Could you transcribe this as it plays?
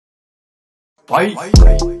Fight.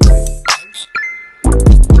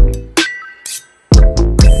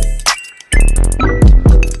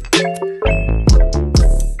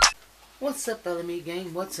 What's up, L.M.E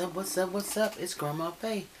gang? What's up? It's Grandma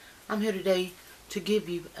Faye. I'm here today to give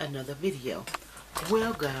you another video.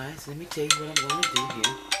 Well, guys, let me tell you what I'm going to do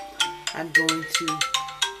here. I'm going to,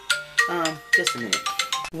 just a minute.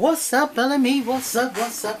 What's up, L.M.E? What's up?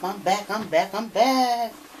 I'm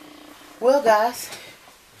back. Well, guys,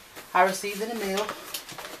 I received in the mail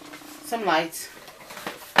some lights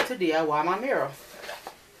to DIY my mirror.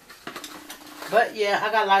 But, yeah, I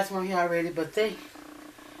got lights from here already, but they're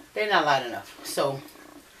not light enough. So,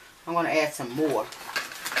 I'm going to add some more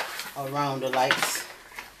around the lights.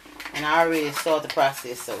 And I already started the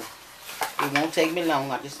process, so it won't take me long.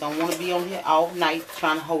 I just don't want to be on here all night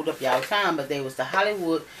trying to hold up y'all time. But there was the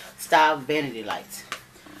Hollywood style vanity lights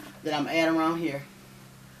that I'm adding around here.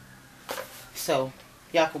 So,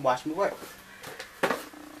 y'all can watch me work.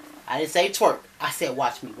 I didn't say twerk. I said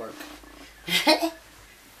watch me work.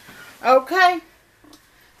 Okay.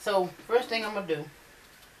 So, first thing I'm going to do,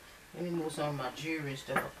 let me move some of my jewelry and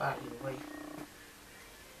stuff up out of the way.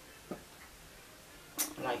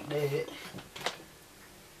 Like that.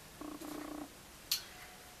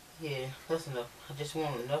 Yeah, that's enough. I just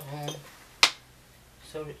want enough room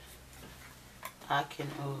so that I can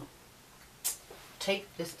tape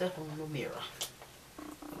this stuff on the mirror.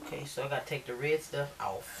 Okay, so I gotta take the red stuff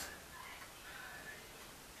off.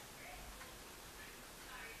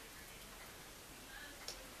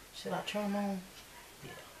 Should I turn them on?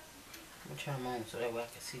 Yeah. I'm gonna turn them on so that way I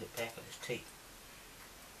can see the back of this tape.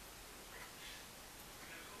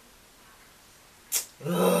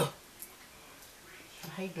 Ugh. I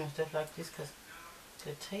hate doing stuff like this because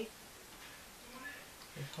the tape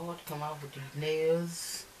is hard to come out with these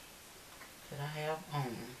nails that I have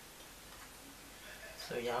on.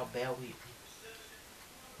 So y'all bear with me.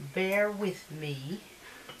 Bear with me.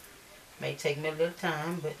 May take me a little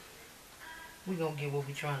time, but we're going to get what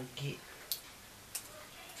we're trying to get.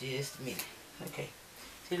 Just a minute. Okay.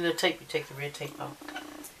 See the little tape? You take the red tape off.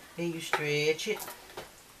 Then you stretch it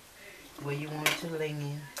where you want it to lay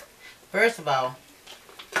in. First of all,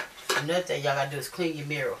 another thing y'all got to do is clean your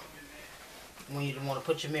mirror. When you don't want to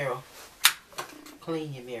put your mirror,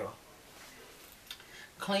 clean your mirror.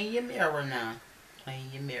 Clean your mirror now.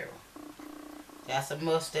 Clean your mirror. That's a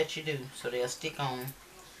must that you do so they'll stick on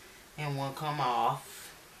and won't come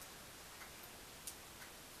off.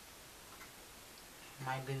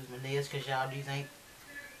 Might lose my nails because y'all, these ain't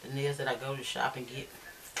the nails that I go to the shop and get.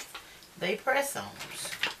 They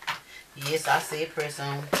press-ons. Yes, I said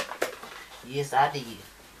press-on. Yes, I did.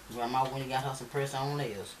 Grandma went and got her some press-on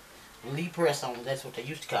nails. Lee press-ons, that's what they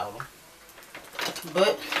used to call them.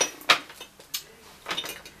 But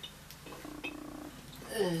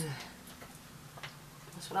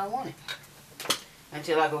that's what I wanted.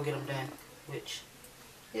 Until I go get them done, which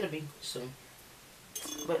it'll be soon.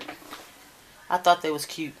 But I thought they was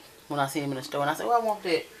cute when I seen them in the store. And I said, well, I want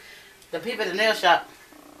that. The people at the nail shop,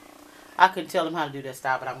 I couldn't tell them how to do that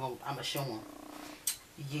style, but I'm gonna show them.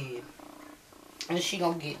 Yeah. And she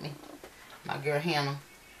gonna get me. My girl Hannah.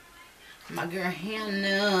 My girl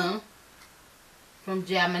Hannah from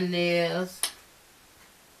Jamma Nails.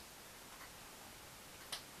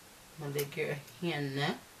 My little girl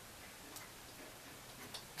Hannah.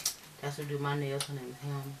 That's who do my nails. Her name is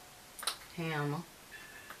Hannah.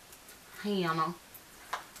 Hannah.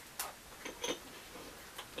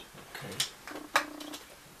 Okay.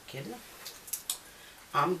 Getting them.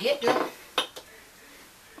 I'm getting them.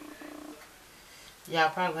 Y'all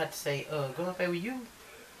probably have to say, Grandma Faye, will you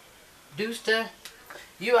do stuff?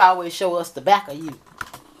 You always show us the back of you.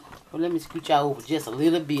 Well, let me scoot y'all over just a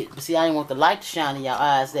little bit. But see, I didn't want the light to shine in y'all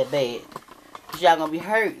eyes that bad. Because y'all gonna be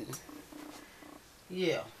hurting.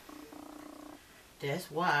 Yeah. That's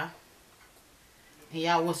why. And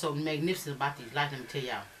y'all what's so magnificent about these lights, let me tell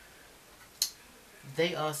y'all.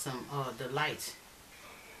 They are some, the lights.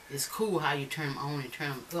 It's cool how you turn them on and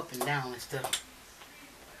turn them up and down and stuff.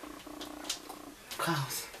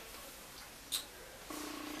 Cause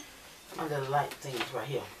my little light things right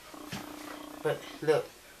here. But look,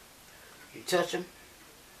 you touch them,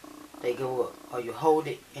 they go up. Or you hold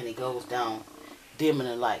it and it goes down, dimming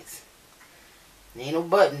the lights. There ain't no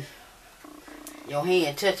button. Your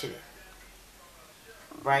hand touching it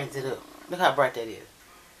brightens it up. Look how bright that is.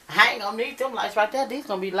 I ain't gonna need them lights right there. These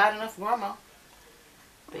gonna be light enough for Grandma.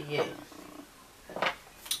 But yeah,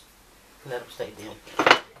 let them stay dim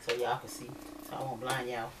so y'all can see. So I won't blind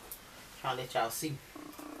y'all. Trying to let y'all see.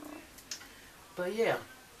 But yeah.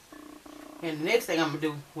 And the next thing I'm gonna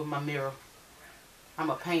do with my mirror, I'm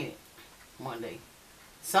gonna paint it one day.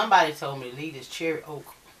 Somebody told me to leave this cherry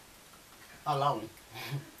oak alone.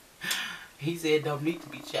 He said it don't need to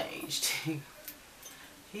be changed.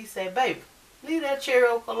 He said, baby, leave that cherry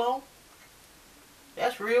oak alone.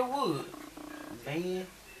 That's real wood. Man,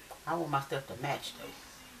 I want my stuff to match though.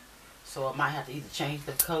 So I might have to either change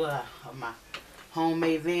the color of my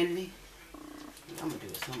homemade vanity. I'm gonna do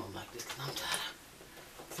it some of them like this because I'm tired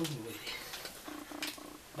of fooling with it.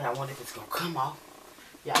 But I wonder if it's gonna come off.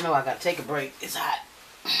 Y'all know I gotta take a break. It's hot.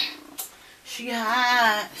 She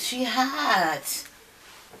hot. She hot.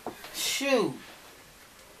 Shoot.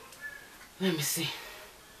 Let me see.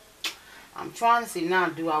 I'm trying to see now,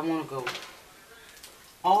 do I want to go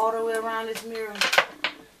all the way around this mirror,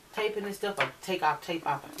 taping this stuff, or take out tape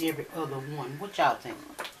out every other one? What y'all think?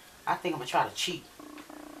 I think I'm going to try to cheat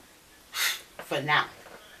for now.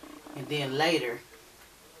 And then later,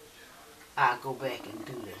 I'll go back and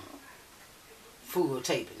do the full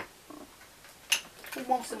taping. Who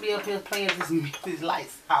wants to be up here playing these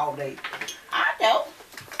lights all day? I don't.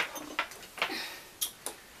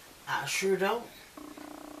 I sure don't.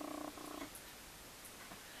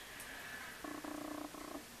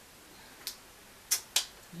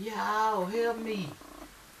 Y'all, help me.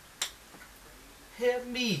 Help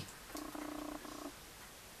me.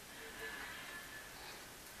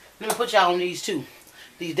 Let me put y'all on these too.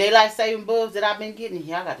 These daylight saving bulbs that I've been getting.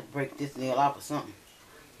 Y'all got to break this nail off or something.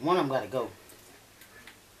 One of them got to go.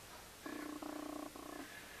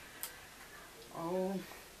 Oh.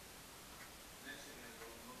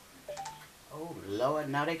 Oh, Lord.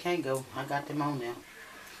 Now they can't go. I got them on now.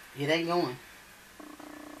 It ain't going.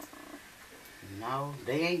 No,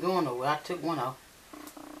 they ain't going nowhere. I took one off.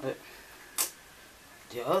 But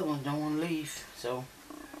the other ones don't want to leave. So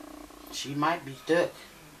she might be stuck.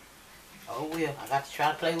 Oh well. I got to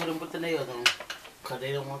try to play with them with the nails on. Because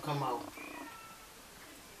they don't want to come out.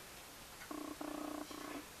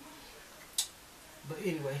 But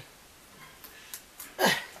anyway.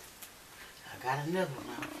 I got another one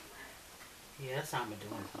now. Yeah, that's how I'm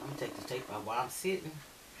doing. I'm going to take the tape out while I'm sitting.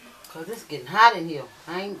 Because it's getting hot in here.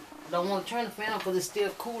 I don't want to turn the fan on because it's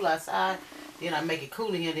still cool outside. Then I make it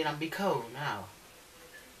cool in here, then I'll be cold. Now,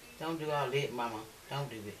 don't do all that, Mama. Don't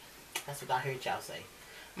do it. That's what I heard y'all say.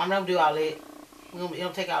 Mama, don't do all that. You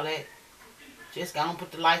don't take all that. Just go and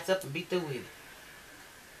put the lights up and be through with it.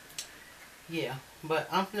 Yeah, but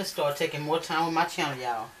I'm going to start taking more time with my channel,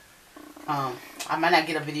 y'all. I might not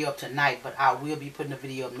get a video up tonight, but I will be putting a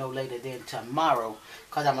video up no later than tomorrow.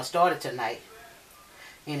 Because I'm going to start it tonight.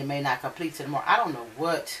 And it may not complete till tomorrow. I don't know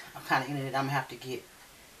what kind of internet I'm going to have to get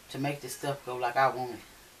to make this stuff go like I want it.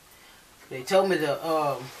 They told me the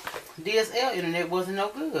DSL internet wasn't no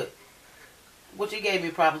good. Which it gave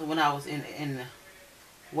me problems when I was in the,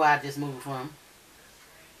 where I just moved from.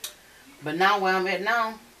 But now where I'm at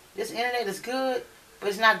now, this internet is good, but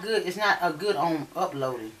it's not good. It's not a good on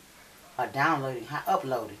uploading or downloading,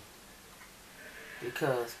 uploading.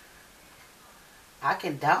 Because I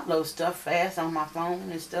can download stuff fast on my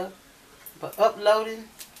phone and stuff. But uploading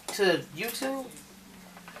to YouTube,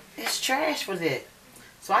 it's trash for that.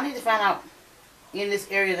 So I need to find out in this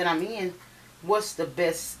area that I'm in, what's the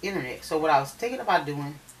best internet. So what I was thinking about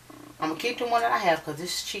doing, I'm going to keep the one that I have because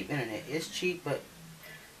it's cheap internet. It's cheap, but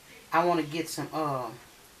I want to get some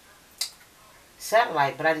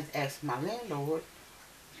satellite. But I need to ask my landlord,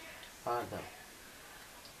 or the,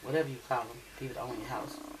 whatever you call them, people that own your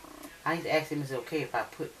house. I need to ask him, is it okay if I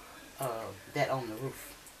put that on the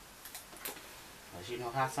roof? Because you know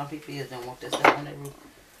how some people is, don't want that stuff on their roof.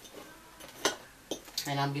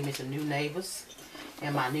 And I'm giving me some new neighbors.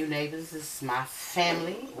 And my new neighbors is my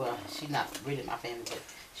family. Well, she's not really my family, but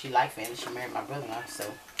she like family. She married my brother-in-law,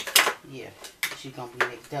 so yeah, she's going to be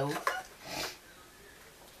next door.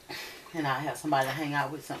 And I have somebody to hang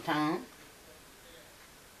out with sometime.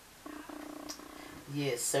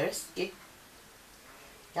 Yes, sir.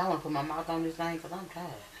 Y'all want to put my mouth on this thing because I'm tired.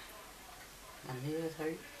 My nails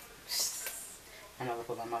hurt. I'm not going to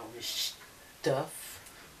put my mouth on this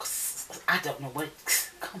stuff. I don't know where it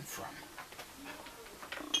come from.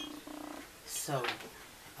 So,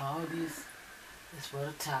 all these is for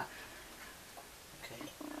the top. Okay.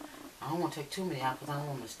 I don't want to take too many out because I don't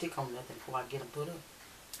want them to stick on nothing before I get them put up.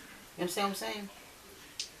 You understand what I'm saying?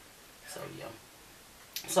 So, yeah.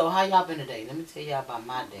 So, how y'all been today? Let me tell y'all about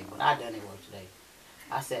my day. What I done at work today.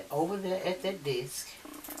 I sat over there at that desk,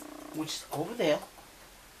 which is over there,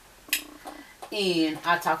 and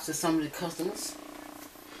I talked to some of the customers.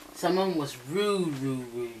 Some of them was rude.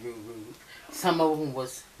 Some of them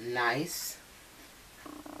was nice.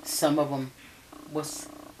 Some of them was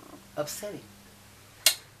upsetting.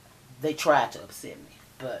 They tried to upset me,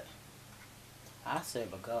 but I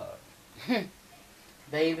serve a God.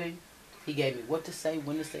 Baby, he gave me what to say,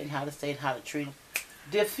 when to say, and how to treat him.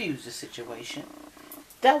 Diffuse the situation.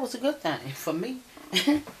 That was a good thing for me.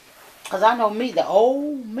 Because I know me, the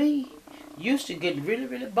old me, used to get really,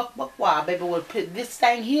 really buck wild. Baby, would put this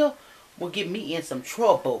thing here would get me in some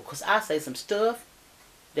trouble. Because I say some stuff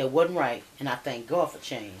that wasn't right. And I thank God for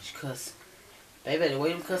change. Because, baby, the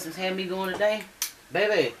way them customs had me going today,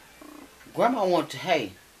 baby, Grandma wanted to,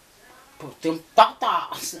 hey, put them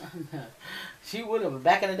thoughts. She would have.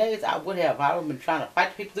 Back in the days, I would have. I would have been trying to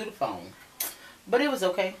fight people through the phone. But it was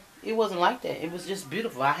okay. It wasn't like that. It was just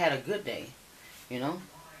beautiful. I had a good day. You know?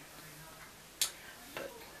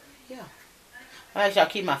 But, yeah. Actually, I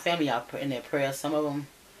keep my family out in their prayers. Some of them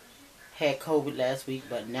had COVID last week,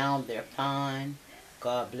 but now they're fine.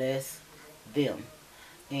 God bless them.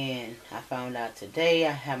 And I found out today,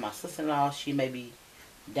 I have my sister-in-law. She may be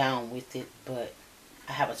down with it, but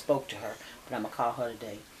I haven't spoke to her. But I'm going to call her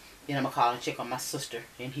today. Then I'm going to call and check on my sister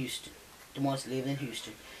in Houston. The ones that live in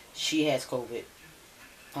Houston. She has COVID.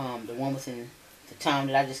 The one was in the town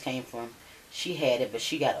that I just came from. She had it, but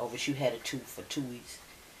she got over. She had it for 2 weeks.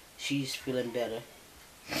 She's feeling better.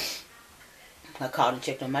 I called and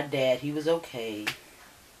checked on my dad. He was okay.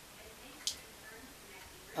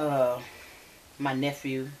 My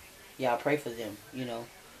nephew. Y'all pray for them, you know.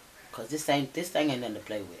 Because this thing ain't nothing to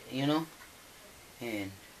play with, you know.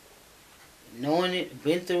 And knowing it,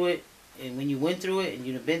 been through it, and when you went through it and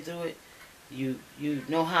you've been through it, you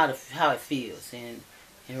know how it feels. And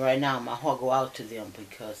right now my heart go out to them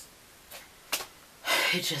because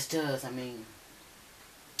it just does. I mean,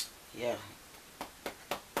 yeah.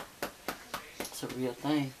 It's a real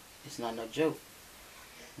thing. It's not no joke.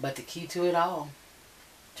 But the key to it all,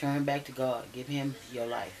 turn back to God. Give Him your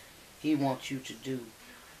life. He wants you to do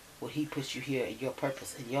what He puts you here in your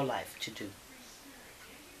purpose in your life to do.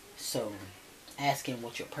 So, ask Him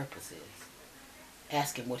what your purpose is.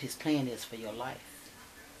 Ask Him what His plan is for your life.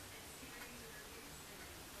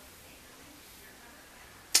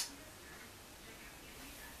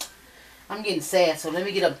 I'm getting sad, so let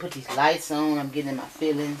me get up and put these lights on. I'm getting in my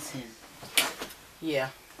feelings, and yeah.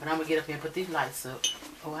 But I'm going to get up here and put these lights up.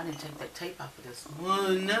 Oh, I didn't take that tape off of this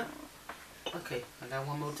one. Okay, I got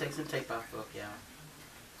one more to take some tape off of, y'all.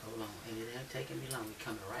 Hold on, and it ain't taking me long. We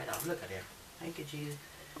coming right off. Look at that. Thank you, Jesus.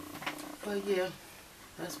 But yeah,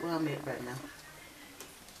 that's where I'm at right now.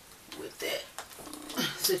 With that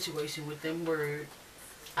situation, with them words.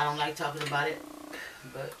 I don't like talking about it,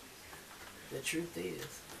 but the truth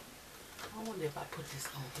is, I wonder if I put this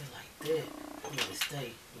on here like that, will it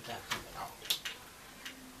stay without coming off?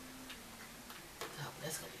 Oh,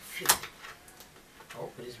 that's going to be filthy. Oh,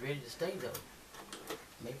 but it's ready to stay though.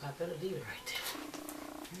 Maybe I better leave it right there.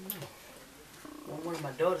 I don't know. When one of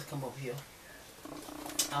my daughters come over here,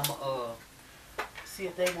 I'm going to see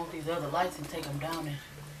if they want these other lights and take them down and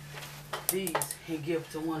these and give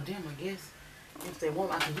to one of them, I guess. If they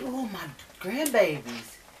want, I can do. Oh, my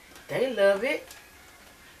grandbabies. They love it.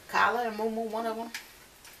 Kyla and Moo, one of them.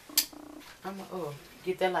 I'm going to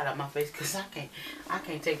get that light out my face because I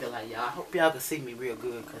can't take the light, y'all. I hope y'all can see me real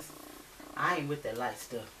good because I ain't with that light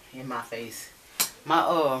stuff in my face.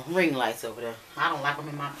 My ring lights over there, I don't like them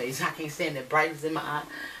in my face. I can't stand that brightness in my eye.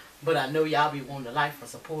 But I know y'all be wanting the light for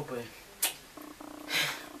support, but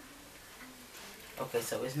okay,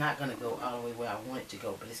 so it's not gonna go all the way where I want it to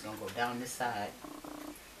go, but it's gonna go down this side.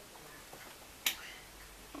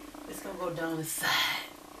 It's gonna go down this side.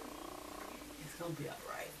 It's gonna be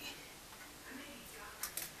alright.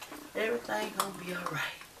 Everything gonna be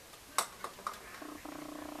alright.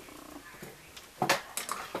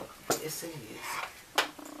 Yes, it is.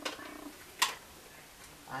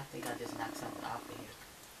 I think I just knocked something off of here.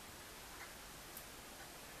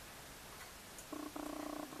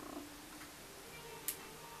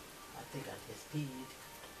 I think I just did.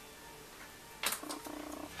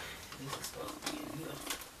 This is supposed to be in here.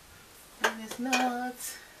 And it's not.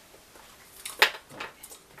 Okay.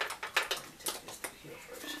 Let me take this through here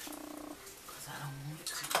first. Because I don't want it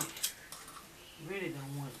to get, really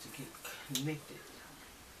don't want it to get connected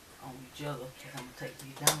on each other. Because I'm going to take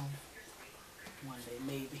these down one day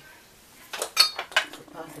maybe. It's a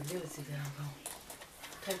possibility that I'm going to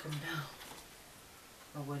take them down.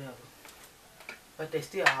 Or whatever. But they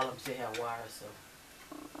still, all of them still have wires, so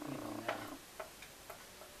it don't matter.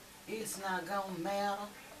 It's not gonna matter.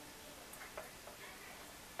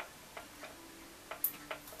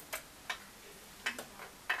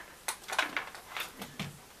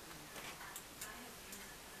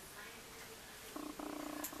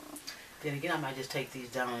 Then again, I might just take these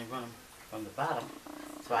down and run them from the bottom,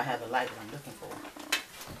 so I have the light that I'm looking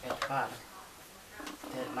for at the bottom.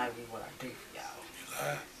 That might be what I do,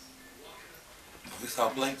 y'all. fix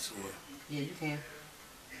our plates or what? Yeah, you can.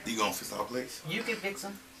 You gonna fix our plates? You can fix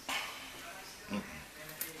them.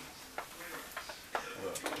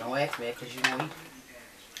 Don't ask me because you won't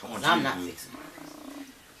eat. I'm not fixing.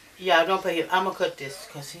 Yeah, don't pay him. I'm gonna cut this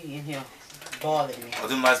because he in here bothering me. Oh,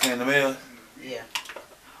 them lights came in the mail? Yeah.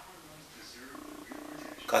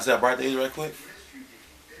 Can I say our birthdays right quick?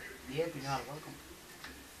 Yeah, if you know how to work them.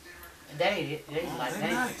 And that ain't it. That ain't like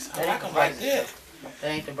that. Nice. That I ain't like the them like brightest. that. That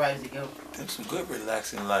ain't the brightest to go. Them some good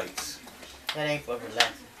relaxing lights. That ain't for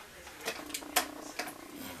relaxing.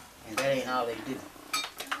 And that ain't all they do.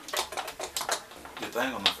 Your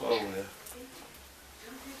thing on the floor there.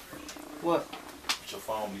 What? Your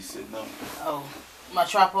phone be sitting on. Oh, my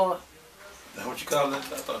tripod. That's what you call it? I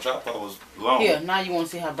thought tripod was long. Here, now you want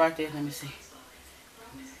to see how bright that is? Let me see.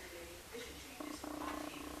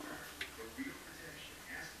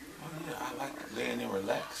 Oh yeah, I like laying there and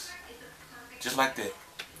relax. Just like that.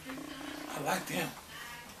 I like them.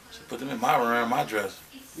 Should put them in my room, my dresser.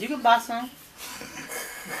 You can buy some.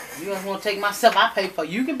 You guys want to take my stuff I pay for?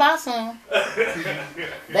 You can buy some.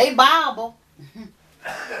 They buyable.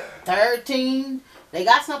 13. They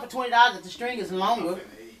got some for $20 if the string is longer.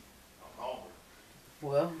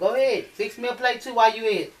 Well, go ahead. Fix me a plate too while you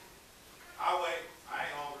eat. I'll wait. I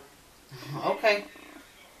ain't hungry. Okay.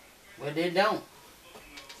 Well, then don't.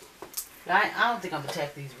 I don't think I'm going to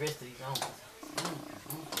tack these rest of these on. I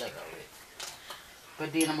don't like all that.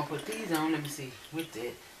 But then I'm going to put these on. Let me see. With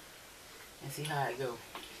that. And see how it go.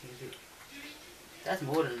 That's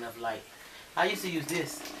more than enough light. I used to use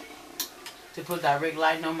this to put direct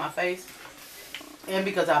lighting on my face. And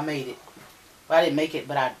because I made it. Well, I didn't make it,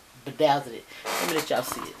 but I bedazzled it. Let me let y'all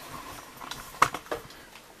see it.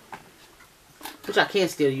 Which I can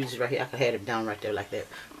still use it right here. I could have it down right there like that.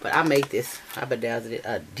 But I made this. I bedazzled it.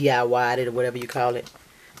 DIY'd it or whatever you call it.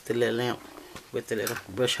 The little lamp with the little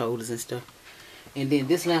brush holders and stuff. And then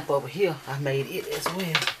this lamp over here, I made it as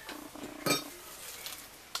well.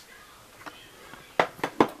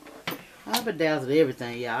 I bedazzled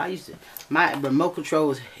everything, y'all. I used to, my remote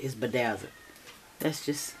controls is bedazzled. That's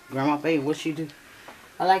just Grandma Faye, what she do.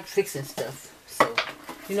 I like fixing stuff. So,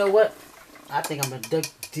 you know what? I think I'm going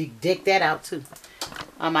to deck that out too.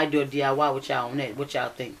 I might do a DIY with y'all on that. What y'all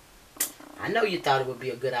think? I know you thought it would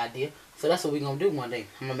be a good idea. So that's what we're going to do one day.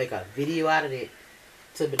 I'm going to make a video out of that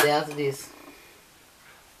to bedazzle this.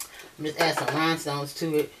 I'm just add some rhinestones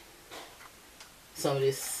to it. Some of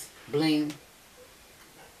this bling.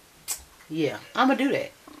 Yeah, I'm going to do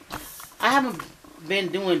that. I haven't been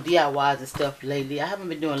doing DIYs and stuff lately. I haven't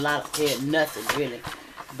been doing a lot of nothing really.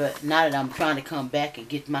 But now that I'm trying to come back and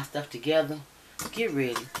get my stuff together, get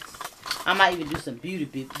ready. I might even do some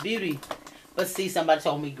beauty. But see, somebody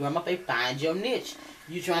told me, Grandma Faye, find your niche.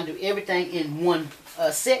 You trying to do everything in one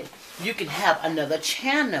set. You can have another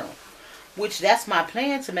channel. Which that's my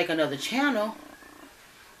plan, to make another channel.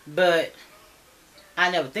 But I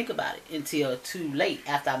never think about it until too late.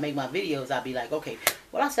 After I make my videos, I'll be like, okay,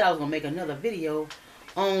 well, I said I was going to make another video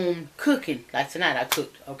on cooking. Like tonight I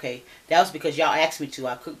cooked, okay. That was because y'all asked me to.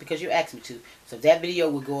 I cooked because you asked me to. So that video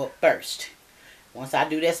will go up first. Once I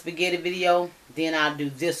do that spaghetti video, then I'll do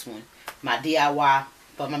this one. My DIY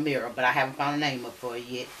for my mirror. But I haven't found a name up for it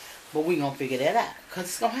yet. But we're going to figure that out. Because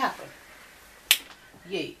it's going to happen.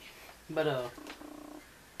 Yeah. But, okay.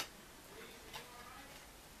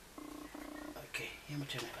 Let me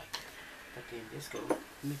turn it like that. But then this go. Let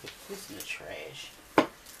me put this in the trash.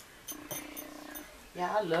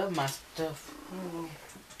 Yeah, I love my stuff.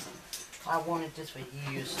 I wanted this for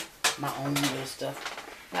years. My own little stuff.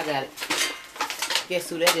 I got it. Guess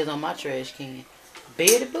who that is on my trash can?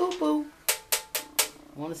 Betty Boo Boo.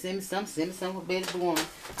 Want to send me some? Send me some for Betty Boo Boo.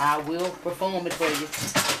 I will perform it for you.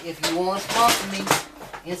 If you want to sponsor me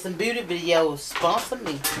in some beauty videos, sponsor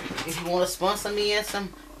me. If you want to sponsor me in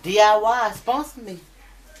some DIY, sponsor me.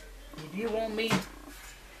 If you want me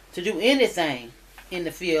to do anything in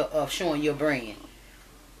the field of showing your brand,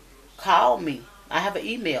 call me. I have an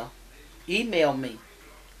email. Email me.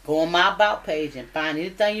 Go on my About page and find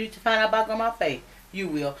anything you need to find out about Grandma Faye. You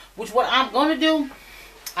will. Which what I'm going to do,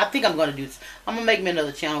 I think I'm going to do this. I'm going to make me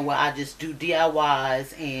another channel where I just do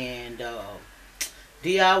DIYs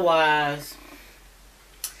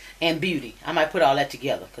and beauty. I might put all that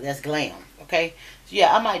together because that's glam. Okay? So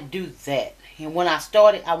yeah, I might do that. And when I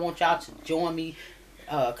start it, I want y'all to join me,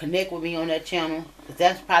 connect with me on that channel. Because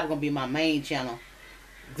that's probably going to be my main channel.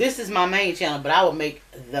 This is my main channel, but I will make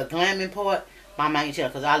the glamming part my main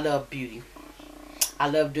channel because I love beauty. I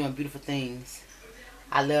love doing beautiful things.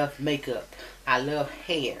 I love makeup. I love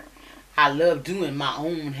hair. I love doing my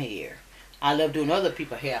own hair. I love doing other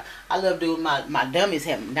people's hair. I love doing my dummies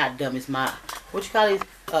hair. Not dummies, my, what you call these?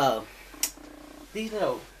 these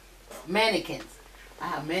little mannequins. I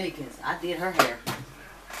have mannequins. I did her hair.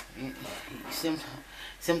 Some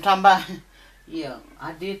talking about, yeah,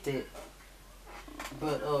 I did that.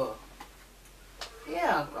 But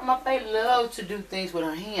yeah, my Faye loves to do things with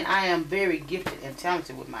her hand. I am very gifted and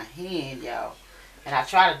talented with my hand, y'all. And I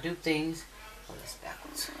try to do things. Oh, that's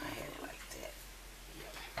backwards. I had it like that.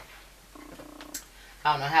 Yeah.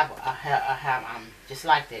 I don't know how I'm just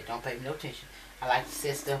like that. Don't pay me no attention. I like to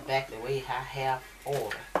set stuff back the way I have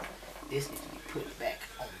order. This needs to be put back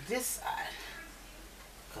on this side.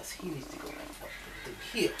 Because he needs to go back up through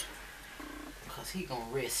here. Because he going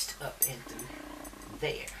to rest up and through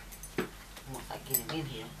there. Once I get him in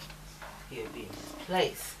here, he'll be in his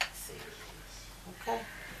place. See? Okay.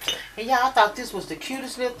 And y'all, I thought this was the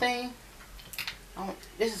cutest little thing.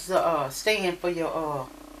 This is a stand for your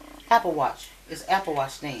Apple Watch. It's an Apple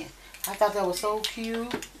Watch stand. I thought that was so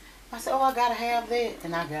cute. I said, oh, I gotta have that.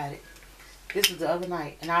 And I got it. This was the other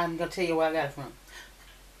night. And I'm gonna tell you where I got it from.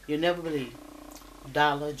 You'll never believe.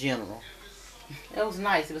 Dollar General. It was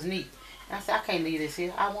nice. It was neat. And I said, I can't leave this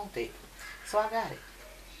here. I want that. So I got it.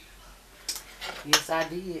 Yes, I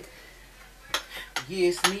did.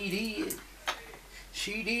 Yes, me did.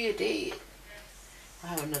 She did that. I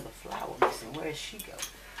have another flower missing. Where did she go?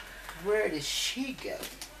 Where did she go?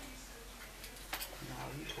 No,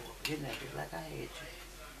 you go up in there just like I had you.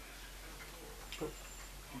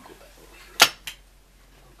 You go back over here.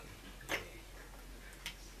 Okay.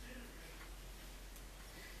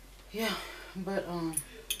 Yeah, but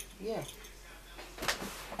yeah.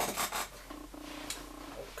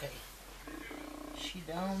 Okay. She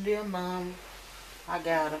down there, Mom. I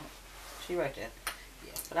got her. She right there.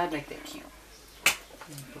 Yeah, but I make that cute.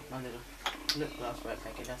 Put my little lip gloss right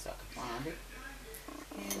back in there so I can find it.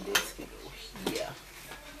 And this can go here.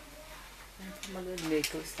 And put my little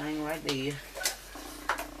necklace thing right there. Yeah.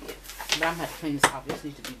 But I'm gonna have to clean this off. This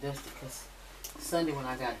needs to be dusted because Sunday when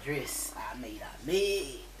I got dressed, I made a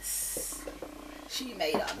mess. She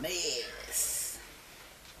made a mess.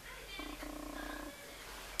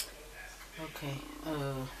 Okay,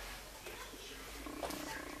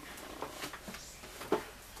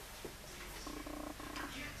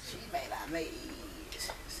 she made a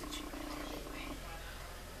mess. Sit you right there, baby.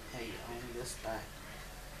 Hey, on this spot.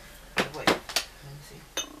 Wait, let me see.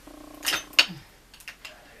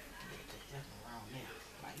 Take that one around there.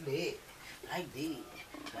 Like that. Like that.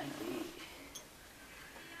 Like that.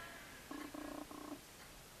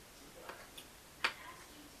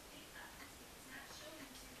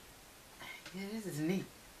 Yeah, this is neat.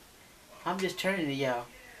 I'm just turning it, y'all.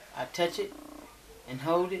 I touch it and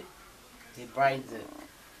hold it, it brightens up.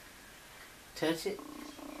 Touch it,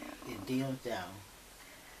 it dims down.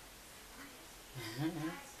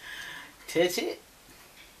 Touch it,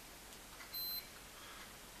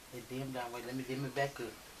 it dims down. Wait, let me dim it back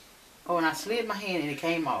up. Oh, and I slid my hand and it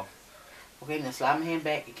came off. Okay, then slide my hand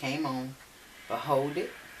back, it came on. But hold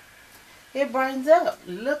it, it brightens up.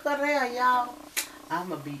 Look at there, y'all.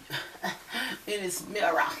 I'ma be in this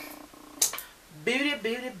mirror. Beauty,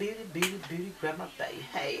 beauty, beauty, beauty, beauty, grab my face.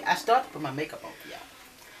 Hey, I started to put my makeup on for y'all.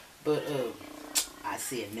 But I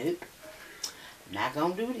said nope. Not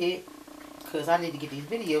gonna do that. Cause I need to get these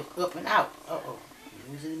videos up and out. Uh-oh.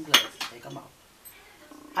 Losing them gloves. Take them off.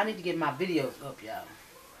 I need to get my videos up, y'all.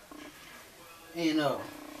 And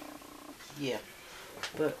yeah.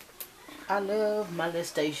 But I love my little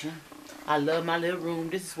station. I love my little room.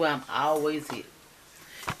 This is where I'm always at.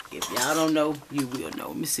 If y'all don't know, you will know.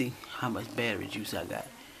 Let me see how much battery juice I got.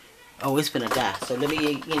 Oh, it's finna die. So let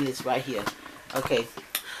me end this right here. Okay.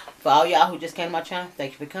 For all y'all who just came to my channel,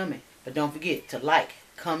 thank you for coming. But don't forget to like,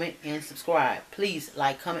 comment, and subscribe. Please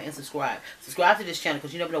like, comment, and subscribe. Subscribe to this channel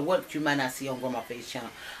because you never know what you might not see on Grandma Faye's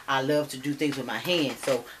channel. I love to do things with my hands.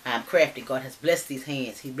 So I'm crafty. God has blessed these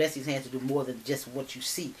hands. He blessed these hands to do more than just what you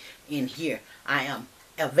see in here. I am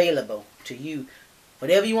available to you.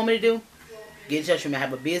 Whatever you want me to do, get in touch with me. I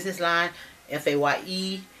have a business line,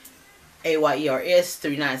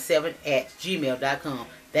 FAYEAYERS397@gmail.com.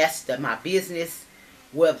 That's my business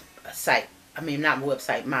website. I mean, not my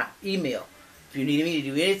website, my email. If you need me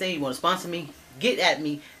to do anything, you want to sponsor me, get at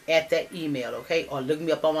me at that email, okay? Or look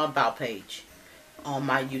me up on my About page on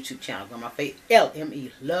my YouTube channel. Grandma Faye,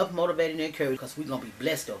 L.M.E. Love, motivating, and encouraging because we're going to be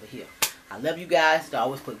blessed over here. I love you guys. To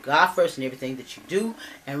always put God first in everything that you do.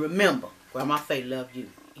 And remember, Grandma Faye love you.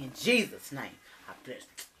 In Jesus' name, I bless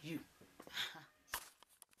you.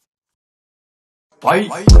 Bye.